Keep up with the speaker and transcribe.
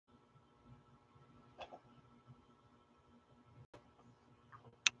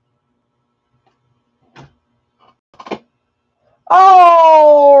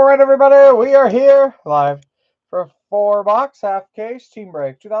right, everybody, we are here live for a 4-box half case team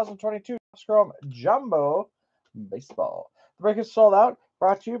break 2022 Chrome Jumbo Baseball. The break is sold out.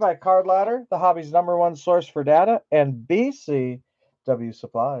 Brought to you by Card Ladder, the hobby's #1 source for data, and BCW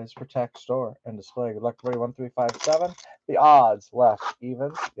Supplies for tech, store, and display. Good luck, everybody. 1, 3, 5, 7. The odds left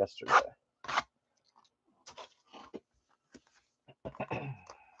even yesterday.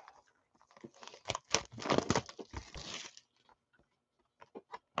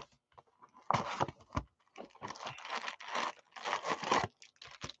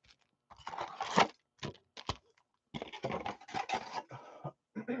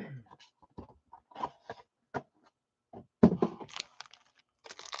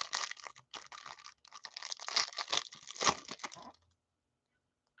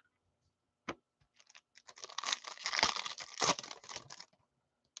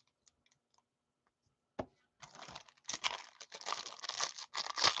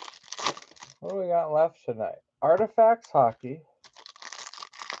 What do we got left tonight? Artifacts Hockey.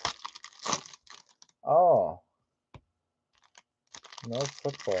 Oh, no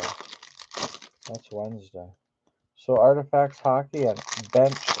football. That's Wednesday. So Artifacts Hockey and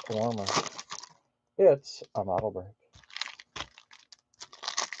Bench Warmer. It's a model break.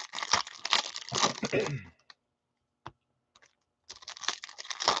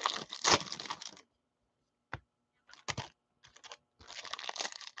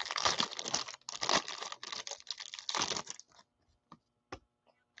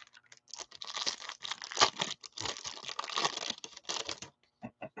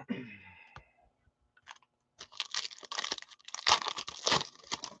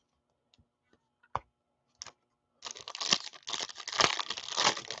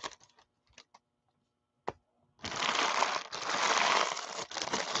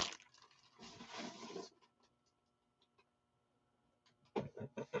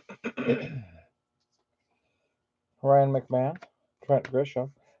 Ryan McMahon, Trent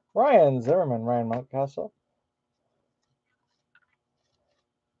Grisham, Ryan Zimmerman, Ryan Mountcastle,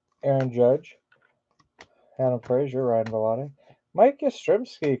 Aaron Judge, Hannah Frazier, Ryan Vellotti, Mike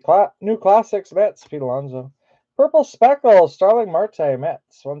Yastrzemski, New Classics, Mets, Pete Alonso, Purple Speckle, Starling Marte,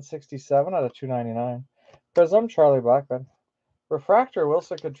 Mets, 167 out of 299. Prism, Charlie Blackman. Refractor,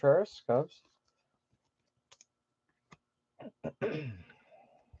 Wilson Contreras, Cubs.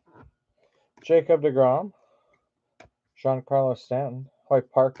 Jacob deGrom, Giancarlo Stanton,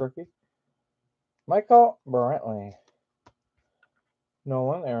 Hoyt Park rookie. Michael Brantley,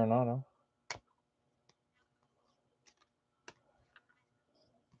 Nolan Arenado.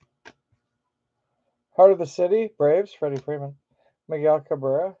 Heart of the City, Braves, Freddie Freeman. Miguel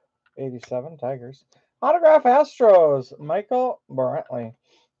Cabrera, 87, Tigers. Autograph Astros, Michael Brantley.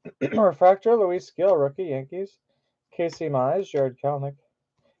 Refractor, Luis Gil, rookie, Yankees. Casey Mize, Jared Kelenic.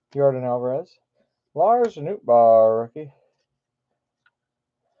 Jordan Alvarez. Lars Nootbaar, rookie.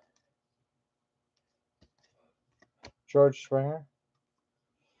 George Springer.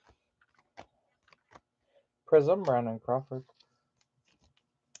 Prism, Brandon Crawford.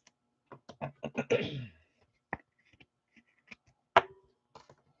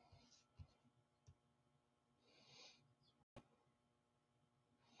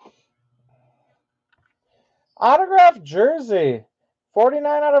 Autograph jersey, 49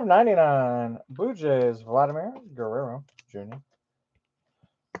 out of 99. Blue Jays, Vladimir Guerrero Jr.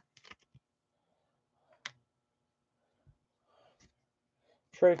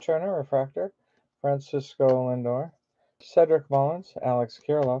 Trey Turner, refractor. Francisco Lindor. Cedric Mullins, Alex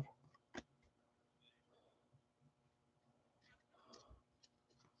Kirilov.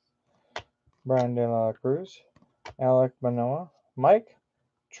 Brian De La Cruz, Alek Manoah, Mike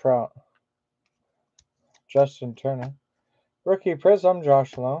Trout. Justin Turner. Rookie Prism,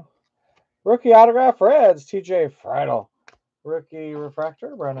 Josh Lowe. Rookie Autograph Reds, TJ Friedl. Rookie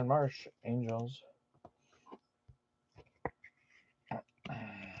Refractor, Brandon Marsh, Angels.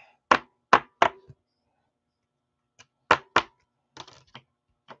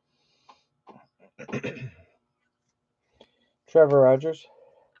 Trevor Rogers.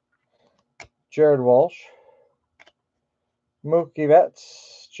 Jared Walsh. Mookie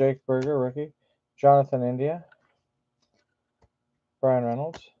Betts, Jake Burger, rookie. Jonathan India. Brian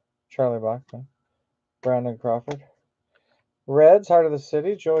Reynolds. Charlie Blackman. Brandon Crawford. Reds, Heart of the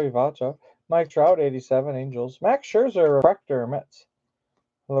City, Joey Votto. Mike Trout, 87, Angels. Max Scherzer, refractor, Mets.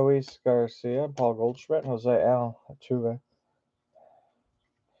 Luis Garcia, Paul Goldschmidt, Jose Altuve.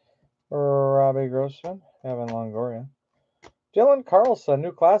 Robbie Grossman, Evan Longoria. Dylan Carlson,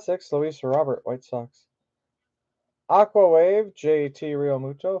 New Classics, Luis Robert, White Sox. Aqua Wave, JT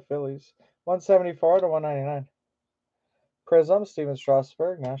Realmuto, Phillies, 174 to 199. Prism, Steven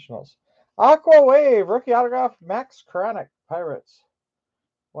Strasburg, Nationals. Aqua Wave, rookie autograph, Max Kranick, Pirates.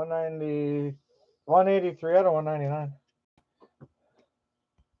 190, 183 out of 199.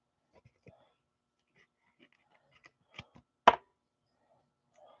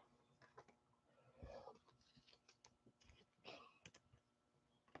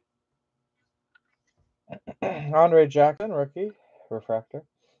 Andre Jackson, rookie, refractor.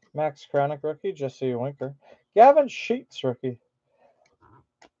 Max Kranick, rookie, Jesse Winker. Gavin Sheets, rookie.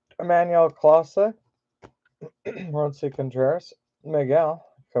 Emmanuel Clase, Ronci Contreras, Miguel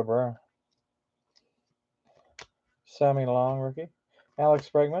Cabrera. Sammy Long, rookie. Alex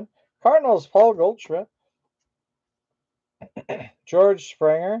Bregman. Cardinals, Paul Goldschmidt. George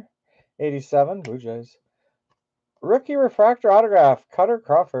Springer, 87, Blue Jays. Rookie refractor autograph, Cutter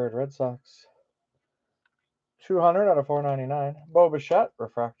Crawford, Red Sox. 200 out of 499. Bo Bichette,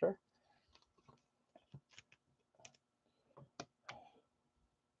 refractor.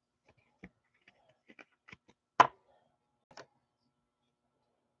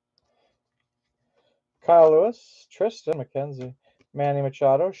 Kyle Lewis, Tristan McKenzie, Manny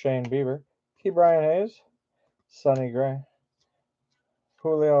Machado, Shane Bieber, Key Brian Hayes, Sonny Gray,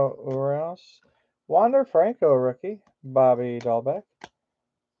 Julio Urias, Wander Franco, rookie, Bobby Dahlbeck.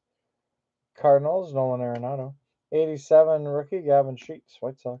 Cardinals, Nolan Arenado. 87, rookie, Gavin Sheets,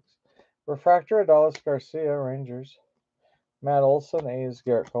 White Sox. Refractor, Adolis Garcia, Rangers. Matt Olson, A's,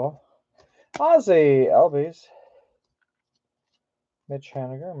 Garrett Cole. Ozzy, Elbies. Mitch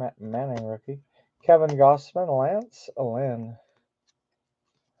Haniger, Matt Manning, rookie. Kevin Gossman, Lance Lynn.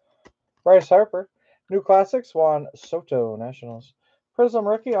 Bryce Harper, New Classics, Juan Soto, Nationals. Prism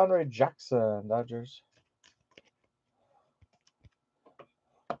rookie, Andre Jackson, Dodgers.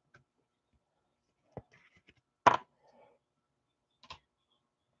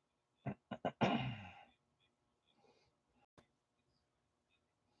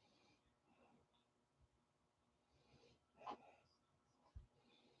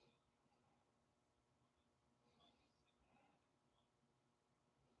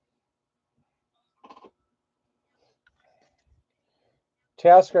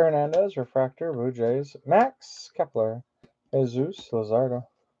 Teoscar Hernandez, refractor, Blue Jays. Max Kepler, Jesus Luzardo.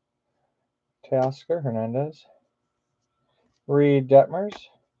 Teoscar Hernandez. Reed Detmers.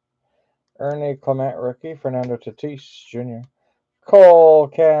 Ernie Clement, rookie. Fernando Tatis, Jr. Cole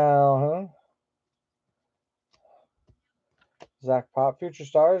Calhoun. Zach Pop, Future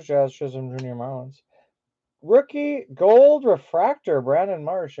Stars, Jazz Chisholm Jr. Marlins. Rookie Gold Refractor, Brandon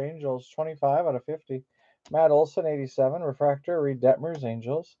Marsh, Angels, 25 out of 50. Matt Olson, 87, Refractor, Reed Detmers,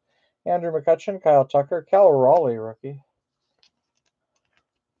 Angels. Andrew McCutchen, Kyle Tucker, Cal Raleigh, rookie.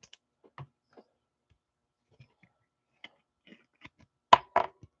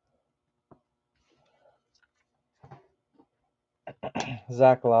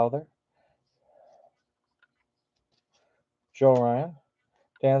 Zach Lowther. Joe Ryan.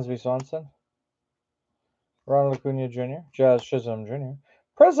 Dansby Swanson. Ronald Acuna Jr., Jazz Chisholm Jr.,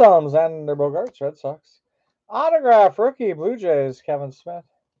 Prisms, and their Bogarts, Red Sox. Autograph, rookie, Blue Jays, Kevin Smith.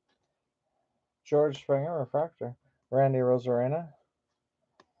 George Springer, refractor. Randy Rosarena.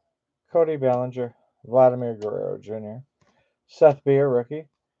 Cody Bellinger, Vladimir Guerrero Jr., Seth Beer, rookie.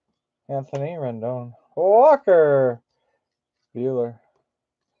 Anthony Rendon. Walker Bueller.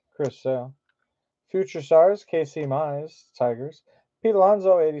 Chris Sale. Future Stars, Casey Mize, Tigers. Pete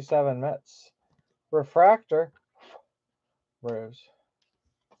Alonso, 87, Mets. Refractor, Braves.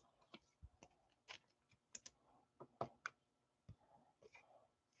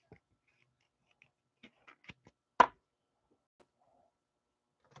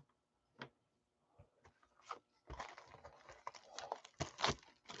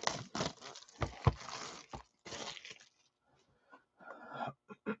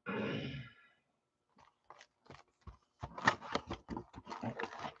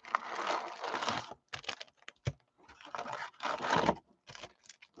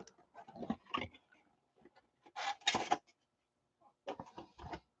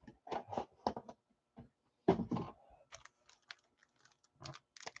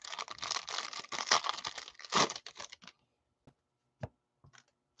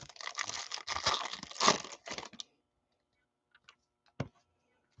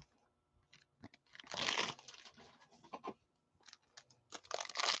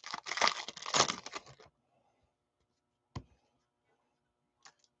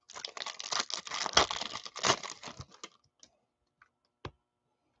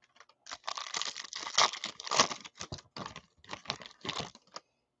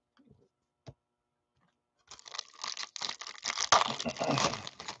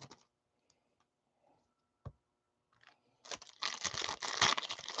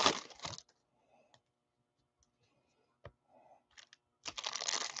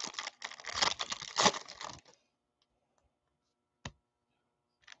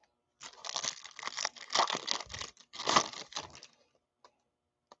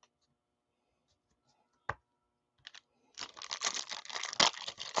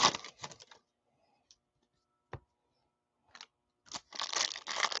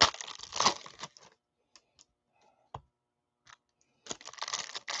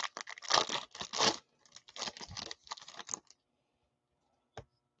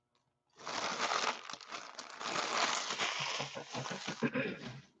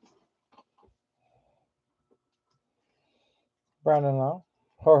 Brandon Lowe,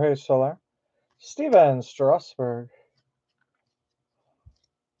 Jorge Soler, Steven Strasburg,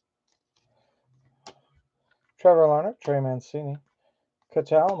 Trevor Larnach, Trey Mancini,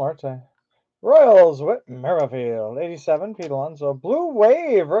 Ketel Marte, Royals, Whit Merrifield, 87, Pete Alonso, Blue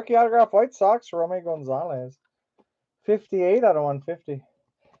Wave, rookie autograph, White Sox, Romy Gonzalez, 58 out of 150,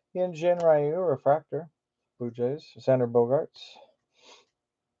 Hyun-Jin Ryu, refractor, Blue Jays, Xander Bogaerts,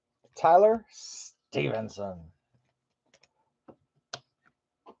 Tyler Stevenson.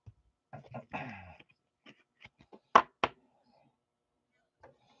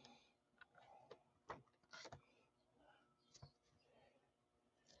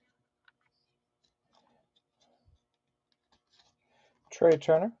 Trey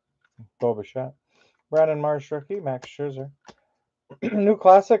Turner, Bo Bichette, Brandon Marsh, rookie, Max Scherzer, New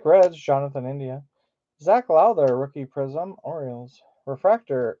Classic Reds, Jonathan India, Zach Lowther, rookie Prism, Orioles,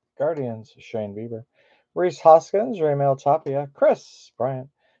 refractor, Guardians, Shane Bieber, Reese Hoskins, Raymel Tapia, Chris Bryant,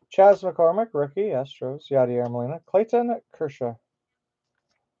 Chas McCormick, rookie, Astros, Yadier Molina, Clayton Kershaw,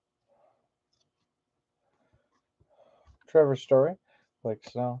 Trevor Story, Blake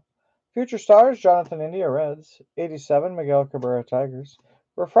Snell, Future Stars, Jonathan India, Reds, 87, Miguel Cabrera, Tigers,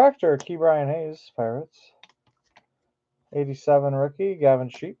 refractor, Key Brian Hayes, Pirates, 87, rookie, Gavin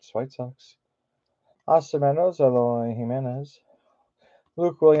Sheets, White Sox, Austin Meadows, Eloy Jimenez,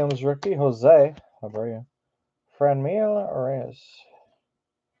 Luke Williams, rookie, Jose Abreu, Franmil Reyes,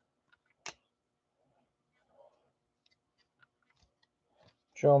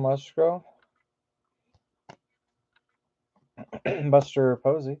 Joe Musgrove, Buster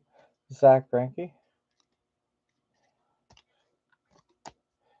Posey, Zach Greinke,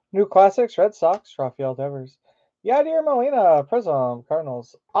 New Classics, Red Sox, Rafael Devers, Yadier Molina, Prism,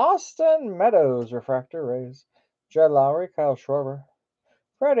 Cardinals, Austin Meadows, refractor, Rays, Jed Lowry, Kyle Schwarber,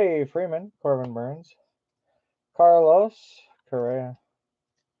 Freddie Freeman, Corbin Burns, Carlos Correa,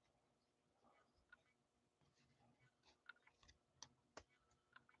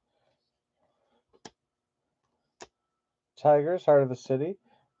 Tigers, Heart of the City,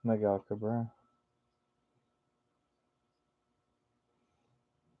 Miguel Cabrera.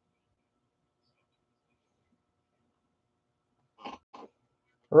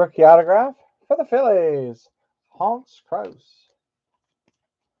 Rookie autograph for the Phillies, Hans Kraus.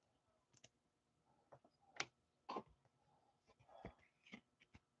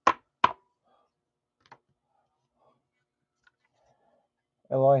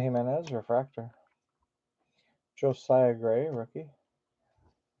 Eloy Jimenez, refractor. Josiah Gray, rookie.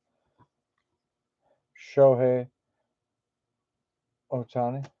 Shohei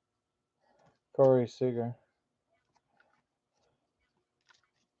Ohtani, Corey Seager,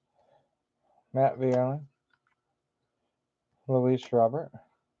 Matt Vierling, Luis Robert,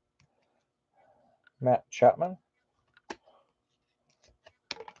 Matt Chapman,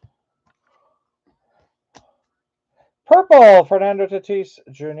 purple, Fernando Tatis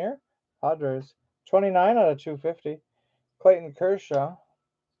Jr., Padres, 29 out of 250, Clayton Kershaw,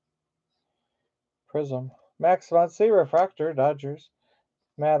 Prism, Max Muncy, refractor, Dodgers,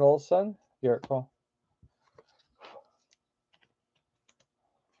 Matt Olson, Garrett Cole.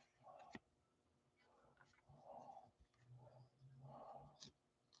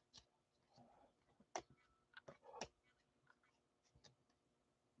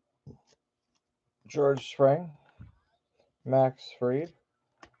 George Spring, Max Fried,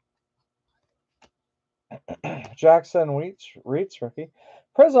 Jackson Reitz, rookie.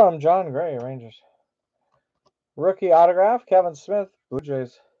 Prism, John Gray, Rangers. Rookie autograph, Kevin Smith, Blue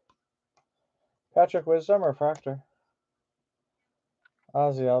Jays. Patrick Wisdom, refractor.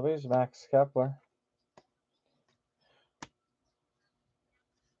 Ozzie Albies, Max Kepler.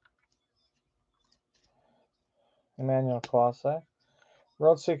 Emmanuel Clase.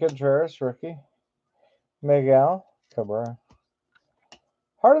 Roadsy Contreras, rookie. Miguel Cabrera.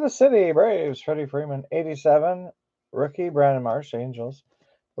 Heart of the City, Braves, Freddie Freeman. 87, rookie, Brandon Marsh, Angels.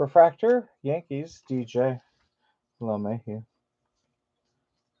 Refractor, Yankees, DJ LeMahieu.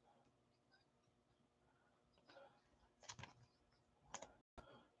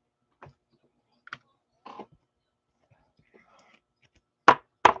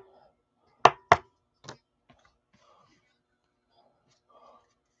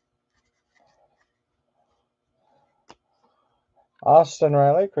 Austin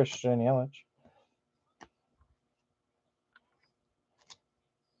Riley, Christian Yelich.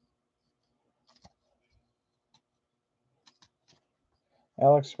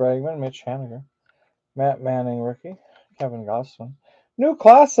 Alex Bregman, Mitch Haniger. Matt Manning, rookie. Kevin Goslin. New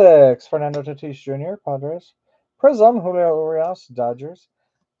Classics, Fernando Tatis Jr., Padres. Prism, Julio Urias, Dodgers.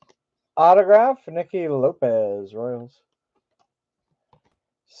 Autograph, Nicky Lopez, Royals.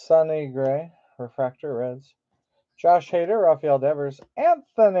 Sonny Gray, refractor, Reds. Josh Hader, Rafael Devers,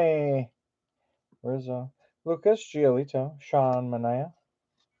 Anthony Rizzo, Lucas Giolito, Sean Manaea,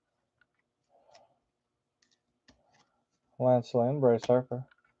 Lance Lynn, Bryce Harper.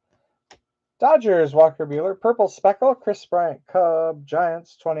 Dodgers, Walker Buehler, Purple Speckle, Chris Bryant, Cub,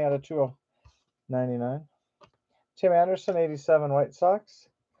 Giants, 20 out of 299. Tim Anderson, 87, White Sox.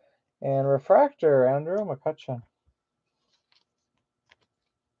 And refractor, Andrew McCutchen.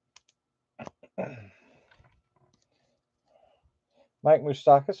 Mike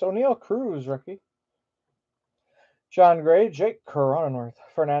Moustakas, O'Neill Cruz, rookie. John Gray, Jake Cronenworth,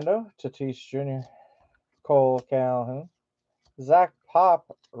 Fernando Tatis Jr., Cole Calhoun, Zach Pop,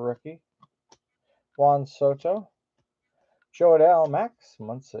 rookie. Juan Soto, Joe Adell, Max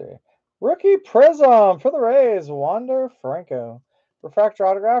Muncy. Rookie Prism for the Rays, Wander Franco. Refractor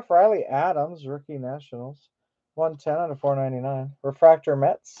autograph, Riley Adams, rookie Nationals, 110 out of 499. Refractor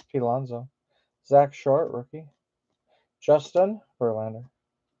Mets, P. Alonso. Zach Short, rookie. Justin Verlander.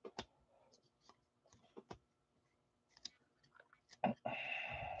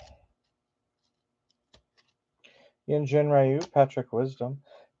 Yunjin Ryu, Patrick Wisdom.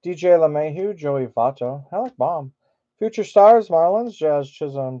 DJ LeMahieu, Joey Votto. Alec Baum. Future Stars, Marlins, Jazz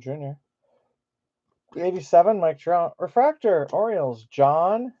Chisholm Jr. 87, Mike Trout. Refractor, Orioles,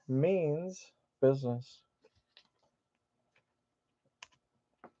 John Means Business.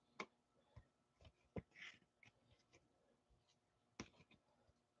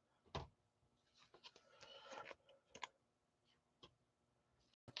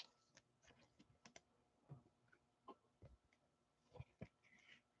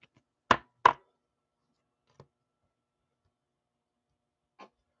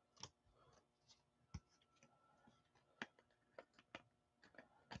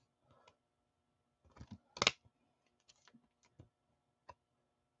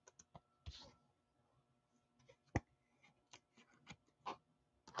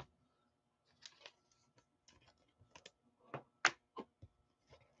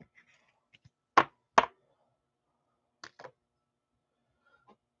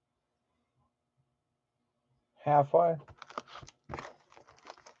 Halfway.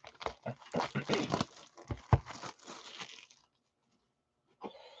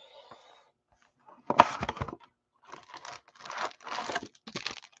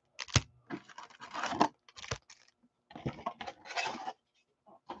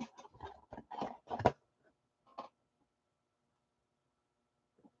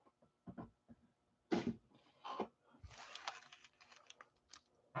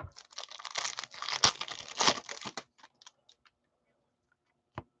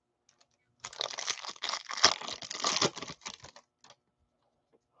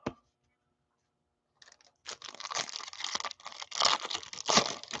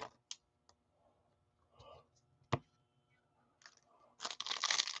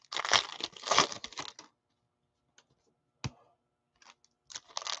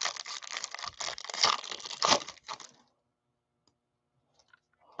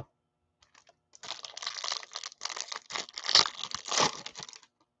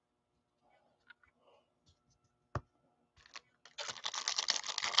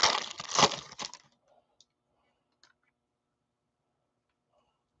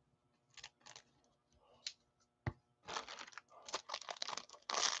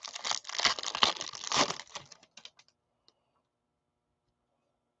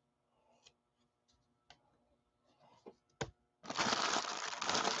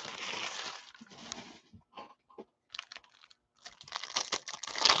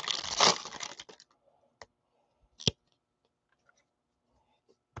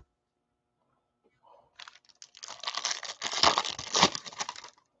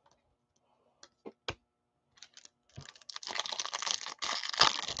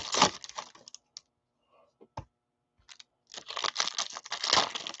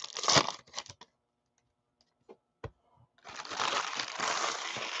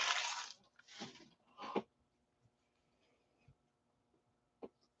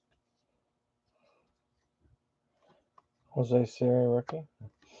 Jose Siri, rookie.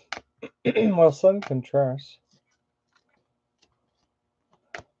 Wilson Contreras.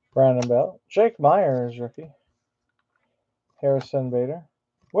 Brandon Bell. Jake Myers, rookie. Harrison Bader.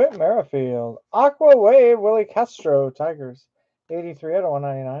 Whit Merrifield. Aqua Wave, Willie Castro, Tigers. 83 out of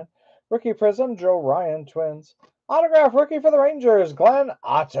 199. Rookie Prism, Joe Ryan, Twins. Autograph rookie for the Rangers, Glenn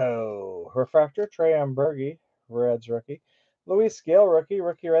Otto. Refractor, Trey Ambergi, Reds rookie. Luis Gil, rookie.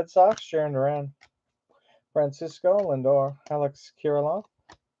 Rookie Red Sox, Sharon Duran. Francisco Lindor. Alex Kirilloff.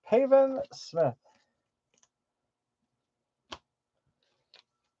 Pavin Smith.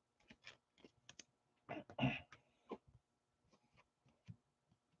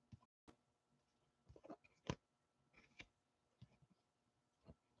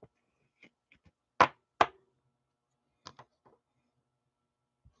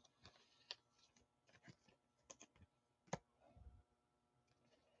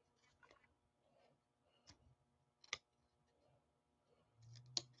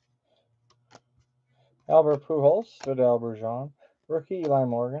 Albert Pujols, Vidal Brujan. Rookie, Eli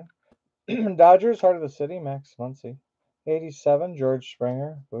Morgan. Dodgers, Heart of the City, Max Muncy. 87, George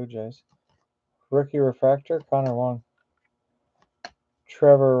Springer, Blue Jays. Rookie refractor, Connor Wong.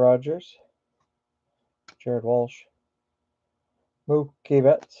 Trevor Rogers. Jared Walsh. Mookie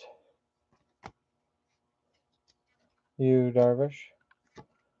Betts. Yu Darvish.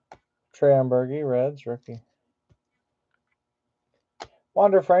 Trey Ambergy, Reds, rookie.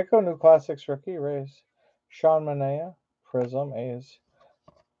 Wander Franco, New Classics rookie, Rays. Sean Manaea, Prism, A's.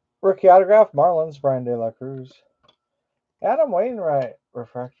 Rookie autograph, Marlins, Brian De La Cruz. Adam Wainwright,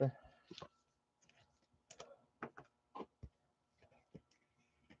 refractor.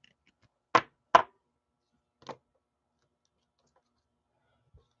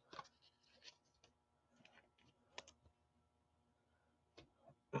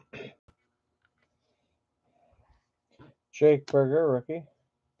 Jake Burger, rookie.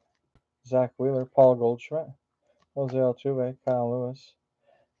 Zach Wheeler, Paul Goldschmidt. Jose Altuve, Kyle Lewis.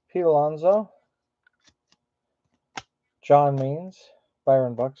 Pete Alonso. John Means,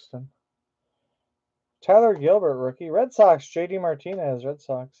 Byron Buxton. Tyler Gilbert, rookie. Red Sox, JD Martinez, Red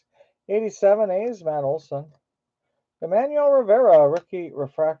Sox. 87 A's, Matt Olson. Emmanuel Rivera, rookie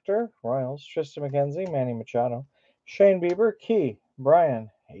refractor, Royals. Tristan McKenzie, Manny Machado. Shane Bieber, Key,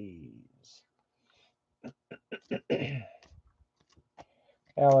 Brian Hayes.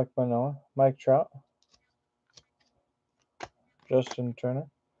 Alek Manoah, Mike Trout. Justin Turner.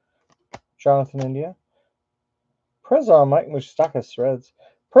 Jonathan India. Prism, Mike Moustakas, Reds.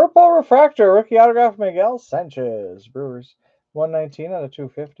 Purple refractor, rookie autograph, Miguel Sanchez, Brewers. 119 out of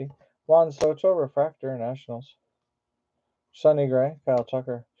 250. Juan Soto, refractor, Nationals. Sonny Gray, Kyle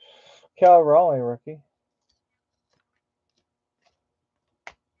Tucker. Cal Raleigh, rookie.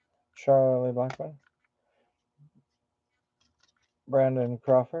 Charlie Blackmon. Brandon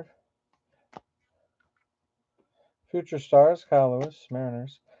Crawford. Future Stars, Kyle Lewis,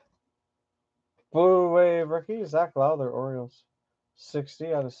 Mariners. Blue Wave rookie, Zach Lowther, Orioles.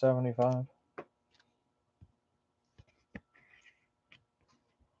 60 out of 75.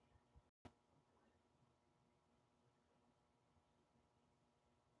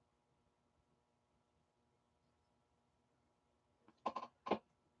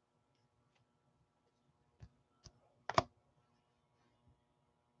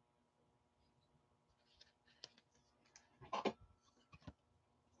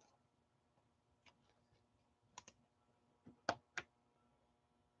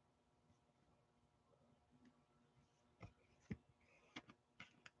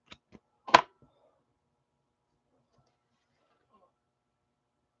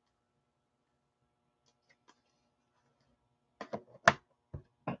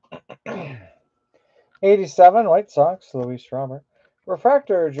 '87 White Sox, Luis Robert.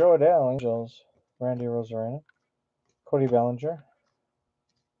 Refractor, Joe Adele, Angels, Randy Rosarena. Cody Bellinger.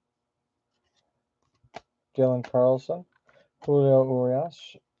 Dylan Carlson. Julio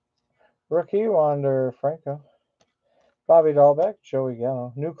Urias. Rookie, Wander Franco. Bobby Dahlbeck, Joey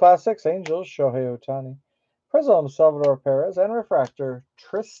Gallo. New Classics, Angels, Shohei Ohtani. Prism, Salvador Perez. And Refractor,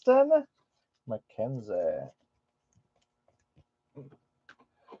 Tristan McKenzie.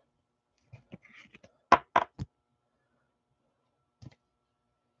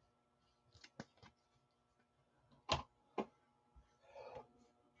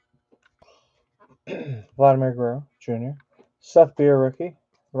 Vladimir Guerrero, Jr. Seth Beer, rookie.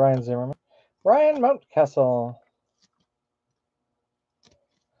 Ryan Zimmerman. Ryan Mountcastle.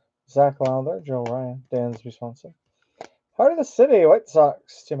 Zach Lowther, Joe Ryan. Dansby Swanson. Heart of the City, White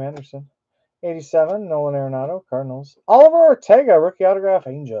Sox, Tim Anderson. 87, Nolan Arenado, Cardinals. Oliver Ortega, rookie autograph,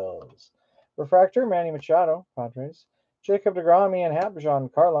 Angels. Refractor, Manny Machado, Padres. Jacob deGrom, Ian Happ,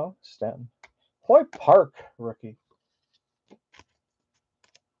 Giancarlo, Stanton. Hoy Park, rookie.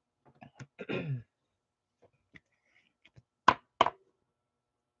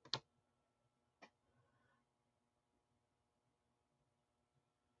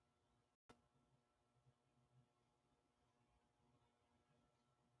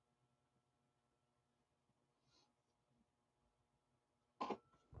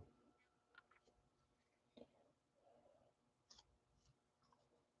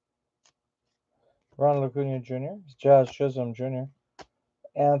 Ronald Acuna Jr., Jazz Chisholm Jr.,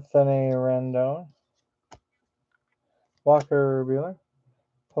 Anthony Rendon, Walker Buehler,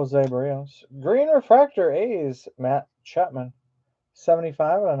 Jose Barrios. Green Refractor A's, Matt Chapman.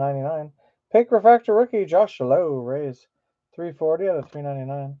 75 out of 99. Pink Refractor rookie, Josh Lowe, Rays. 340 out of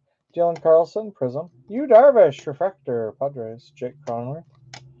 399. Dylan Carlson, Prism. Yu Darvish, Refractor, Padres. Jake Cronworth.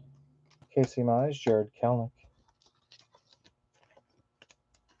 Casey Mize, Jared Kelnick.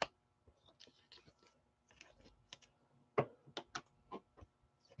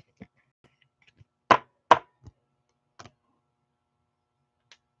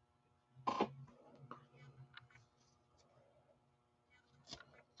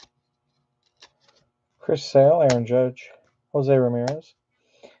 Chris Sale, Aaron Judge, Jose Ramirez.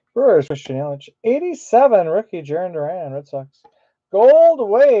 Brewers, Christian Yelich. 87, rookie, Jarren Duran, Red Sox. Gold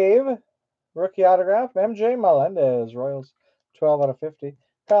Wave, rookie autograph, MJ Melendez, Royals. 12 out of 50.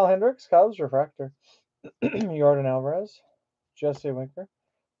 Kyle Hendricks, Cubs, refractor. Yordan Alvarez, Jesse Winker.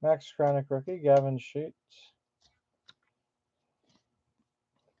 Max Kronick, rookie, Gavin Sheets.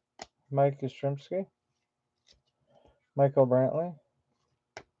 Mike Yastrzemski. Michael Brantley.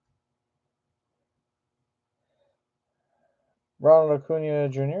 Ronald Acuna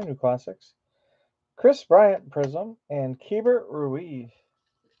Jr., New Classics. Chris Bryant, Prism. And Keibert Ruiz.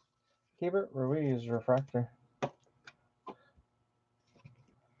 Keibert Ruiz, refractor.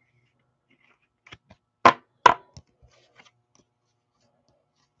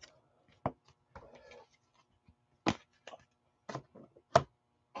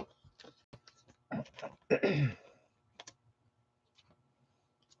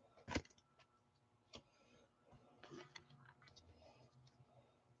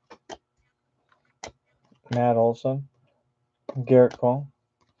 Matt Olson. Garrett Cole.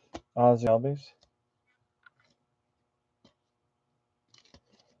 Ozzie Albies.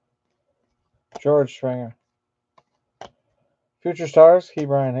 George Springer. Future Stars, Key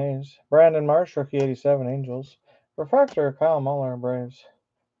Brian Hayes. Brandon Marsh, rookie 87, Angels. Refractor, Kyle Muller, Braves.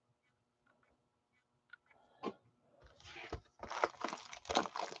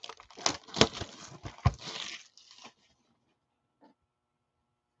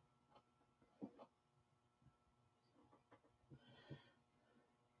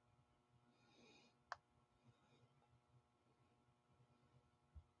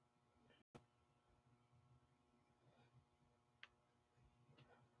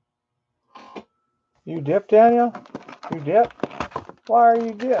 You dip, Daniel? You dip? Why are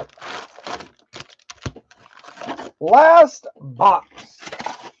you dip? Last box.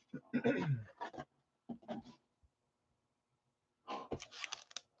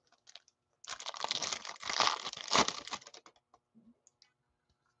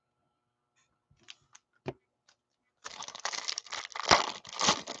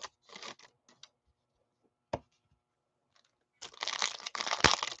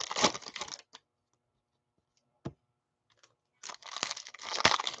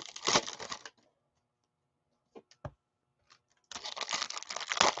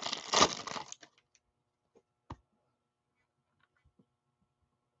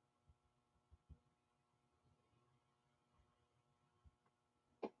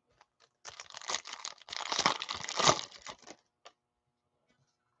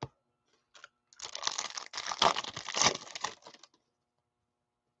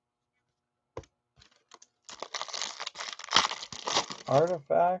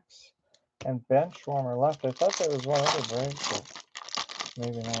 Artifacts and bench warmer left. I thought there was one other break, but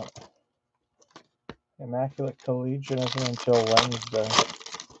maybe not. Immaculate Collegian isn't until Wednesday.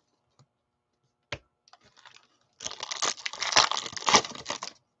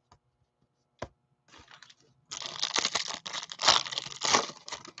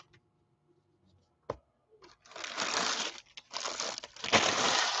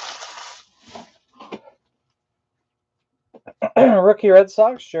 Rookie Red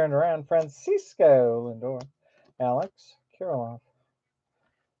Sox, Jarren Duran. Francisco Lindor. Alex Kirilloff.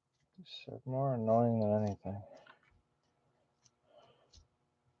 He's more annoying than anything.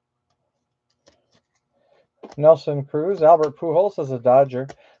 Nelson Cruz. Albert Pujols as a Dodger.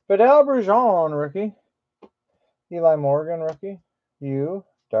 Fidel Brujon, rookie. Eli Morgan, rookie.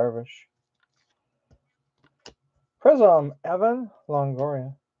 Darvish. Prism, Evan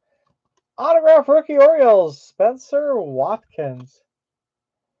Longoria. Autograph rookie Orioles, Spencer Watkins.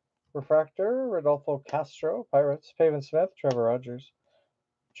 Refractor, Rodolfo Castro, Pirates. Pavin Smith, Trevor Rogers.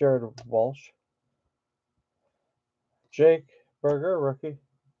 Jared Walsh. Jake Berger, rookie.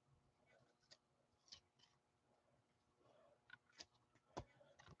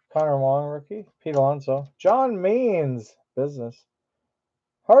 Connor Wong, rookie. Pete Alonso. John Means, business.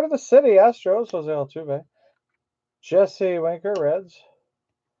 Heart of the City, Astros, Jose Altuve. Jesse Winker, Reds.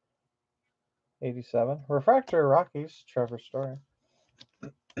 87. Refractor, Rockies, Trevor Story.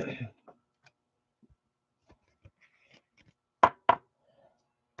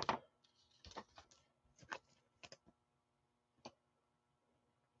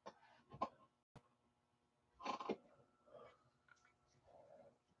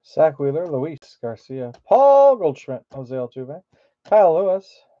 Zach Wheeler, Luis Garcia. Paul Goldschmidt, Jose Altuve. Kyle Lewis,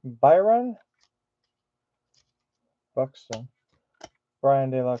 Byron Buxton. Brian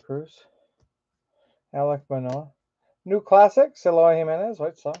De La Cruz. Alec Manoah. New Classics, Eloy Jimenez,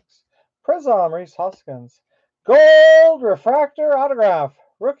 White Sox. Prism, Rhys Hoskins. Gold Refractor Autograph,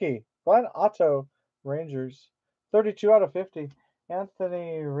 rookie, Glenn Otto, Rangers. 32 out of 50.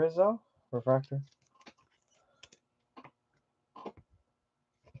 Anthony Rizzo, refractor.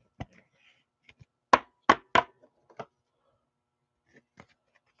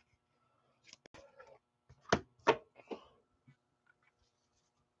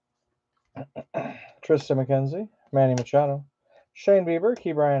 Tristan McKenzie, Manny Machado, Shane Bieber,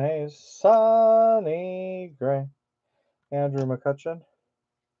 Key Brian Hayes, Sonny Gray, Andrew McCutcheon,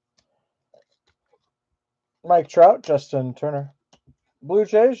 Mike Trout, Justin Turner, Blue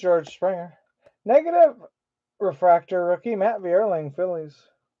Jays, George Springer, negative refractor rookie, Matt Vierling, Phillies,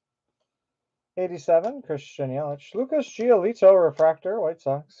 87, Christian Yelich, Lucas Giolito, refractor, White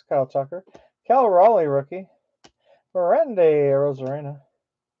Sox, Kyle Tucker, Cal Raleigh, rookie, Randy Rosarena,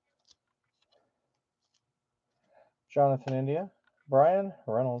 Jonathan India, Brian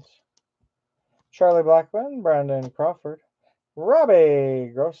Reynolds, Charlie Blackman, Brandon Crawford,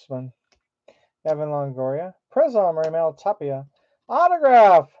 Robbie Grossman, Evan Longoria, Prism, Raimel Tapia,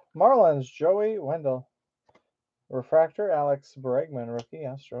 autograph, Marlins, Joey Wendell, refractor, Alex Bregman, rookie,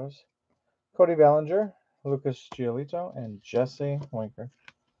 Astros, Cody Bellinger, Lucas Giolito, and Jesse Winker.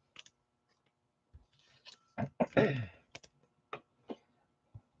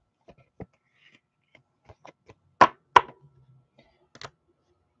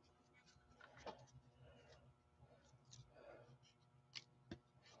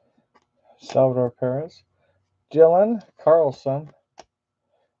 Salvador Perez, Dylan Carlson,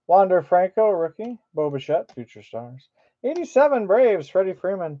 Wander Franco, rookie, Bo Bichette, future stars. 87 Braves, Freddie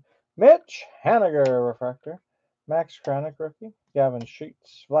Freeman, Mitch Haniger, refractor, Max Kranick, rookie, Gavin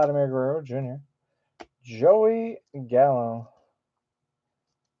Sheets, Vladimir Guerrero Jr., Joey Gallo,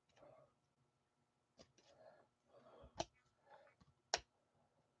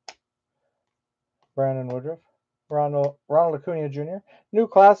 Brandon Woodruff, Ronald Acuna Jr., New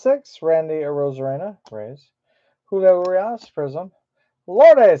Classics, Randy Arozarena, Rays, Julio Urias, Prism,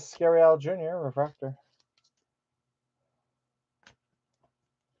 Lourdes Gurriel Jr., refractor.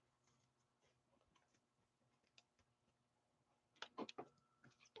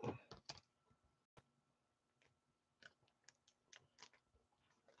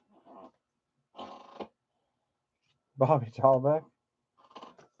 Bobby Dalbec,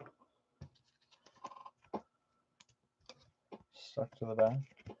 stuck to the back.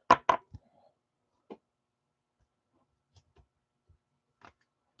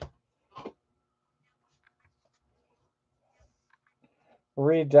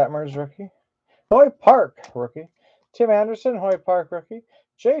 Reed Detmers, rookie. Hoy Park, rookie. Tim Anderson, Hoy Park, rookie.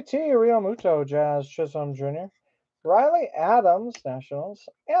 JT Realmuto, Jazz Chisholm Jr. Riley Adams, Nationals.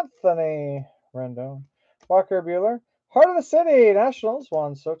 Anthony Rendon. Walker Buehler. Heart of the City, Nationals.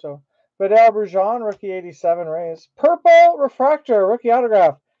 Juan Soto. Vidal Brujan, rookie 87 Rays. Purple Refractor, rookie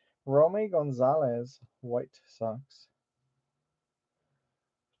autograph. Romy Gonzalez, White Sox.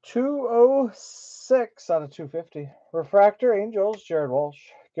 206 out of 250. Refractor, Angels, Jared Walsh.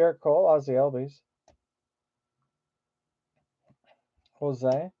 Garrett Cole, Ozzie Albies.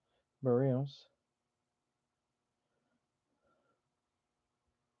 Jose Barrios.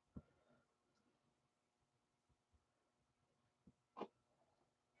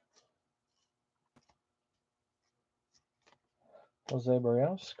 Jose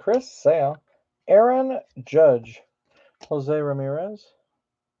Barrios. Chris Sale. Aaron Judge. Jose Ramirez.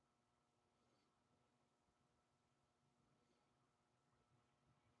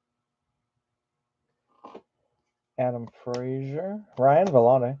 Adam Frazier. Ryan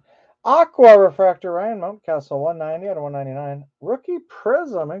Velade. Aqua Refractor Ryan Mountcastle, 190 out of 199. Rookie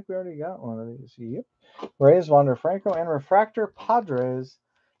Prism. I think we already got one of these. Yep. Rays Wander Franco. And Refractor Padres.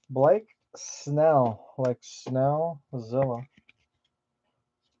 Blake Snell. Like Snellzilla.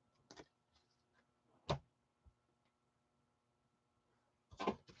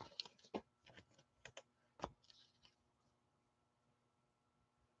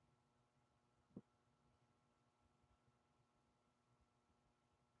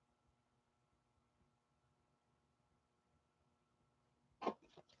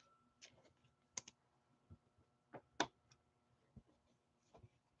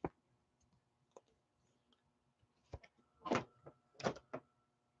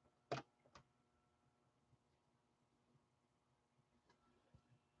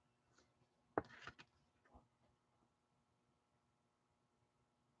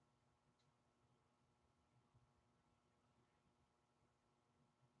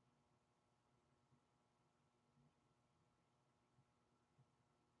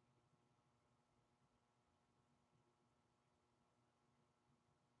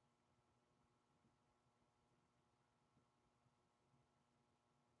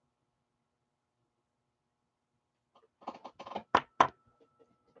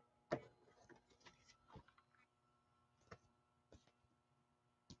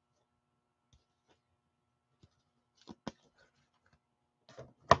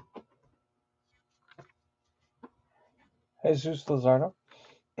 Jesus Luzardo,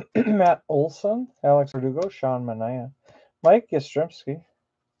 Matt Olson, Alex Verdugo, Sean Manaea, Mike Yastrzemski,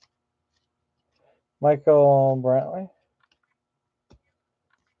 Michael Brantley,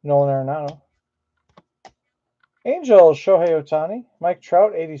 Nolan Arenado, Angels, Shohei Ohtani, Mike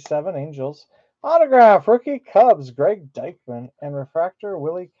Trout, 87, Angels, autograph, rookie Cubs, Greg Deichmann, and refractor,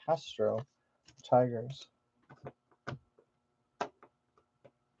 Willie Castro, Tigers.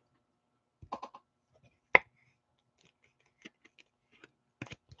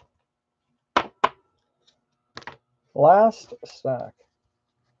 Last stack.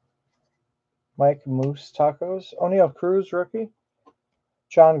 Mike Moose Tacos, O'Neill Cruz, rookie,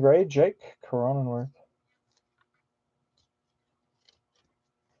 John Gray, Jake Cronenworth,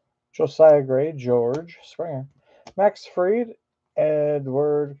 Josiah Gray, George Springer, Max Fried,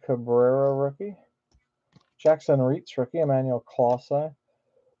 Edward Cabrera, rookie, Jackson Reitz, rookie, Emmanuel Clausai,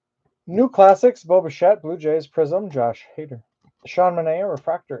 New Classics, Bo Bichette, Blue Jays, Prism, Josh Hader, Sean Manaea,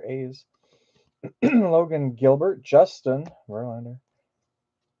 Refractor, A's, Logan Gilbert, Justin Verlander,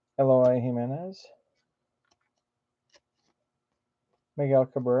 Eloy Jimenez, Miguel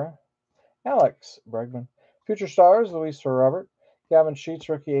Cabrera, Alex Bregman, Future Stars, Luis Robert, Gavin Sheets,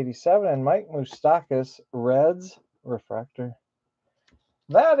 rookie 87, and Mike Moustakas, Reds, refractor.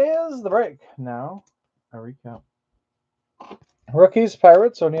 That is the break. Now, a recap. Rookies,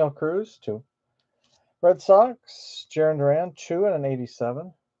 Pirates, O'Neill Cruz, 2. Red Sox, Jarren Duran, 2 and an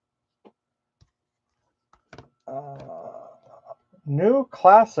 87. New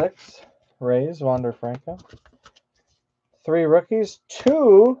Classics, Rays, Wander Franco. 3 rookies,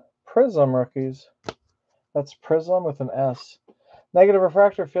 2 Prism rookies. That's Prism with an S. Negative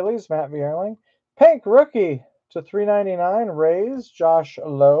Refractor, Phillies, Matt Vierling. Pink rookie to 399, Rays, Josh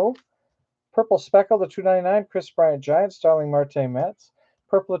Lowe. Purple Speckle to 299, Chris Bryant, Giants, Starling Marte, Mets.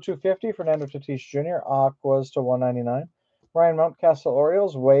 Purple to 250, Fernando Tatis Jr., Aquas to 199. Ryan Mountcastle,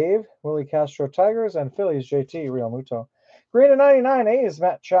 Orioles, Wave, Willie Castro, Tigers, and Phillies, JT, Real Muto. Green to 99, A's,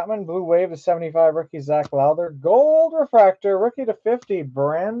 Matt Chapman. Blue Wave to 75, rookie, Zach Lowther. Gold Refractor, rookie to 50,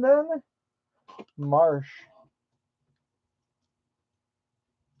 Brandon Marsh.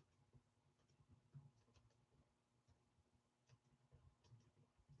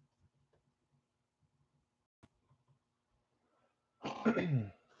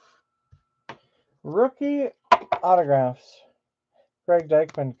 Rookie autographs. Greg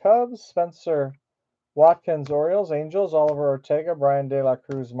Deichmann, Cubs. Spencer Watkins, Orioles. Angels, Oliver Ortega. Brian De La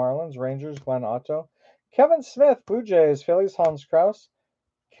Cruz, Marlins. Rangers, Glenn Otto. Kevin Smith, Blue Jays. Phillies, Hans Kraus.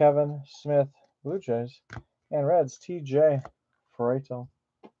 Kevin Smith, Blue Jays. And Reds, TJ Freitel.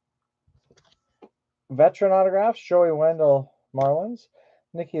 Veteran autographs. Joey Wendell, Marlins.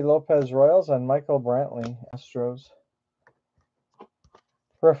 Nicky Lopez, Royals. And Michael Brantley, Astros.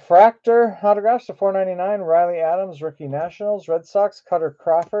 Refractor autographs to 499, Riley Adams, rookie Nationals. Red Sox, Cutter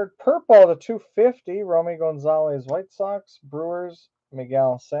Crawford. Purple to 250, Romy Gonzalez, White Sox. Brewers,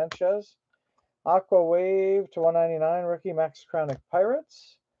 Miguel Sanchez. Aqua Wave to 199, rookie Max Kronick,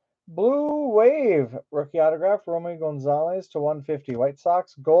 Pirates. Blue Wave, rookie autograph, Romy Gonzalez to 150, White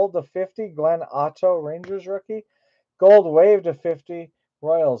Sox. Gold to 50, Glenn Otto, Rangers rookie. Gold Wave to 50,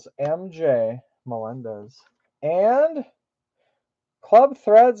 Royals, MJ Melendez. And Club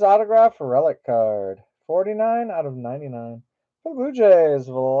Threads autograph relic card. 49 out of 99. For the Blue Jays,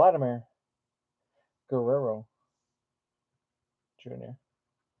 Vladimir Guerrero Jr.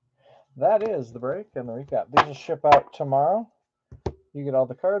 That is the break and the recap. These will ship out tomorrow. You get all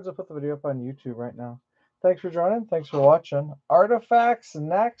the cards. I'll put the video up on YouTube right now. Thanks for joining. Thanks for watching. Artifacts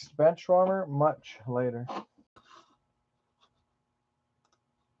next. Benchwarmer much later.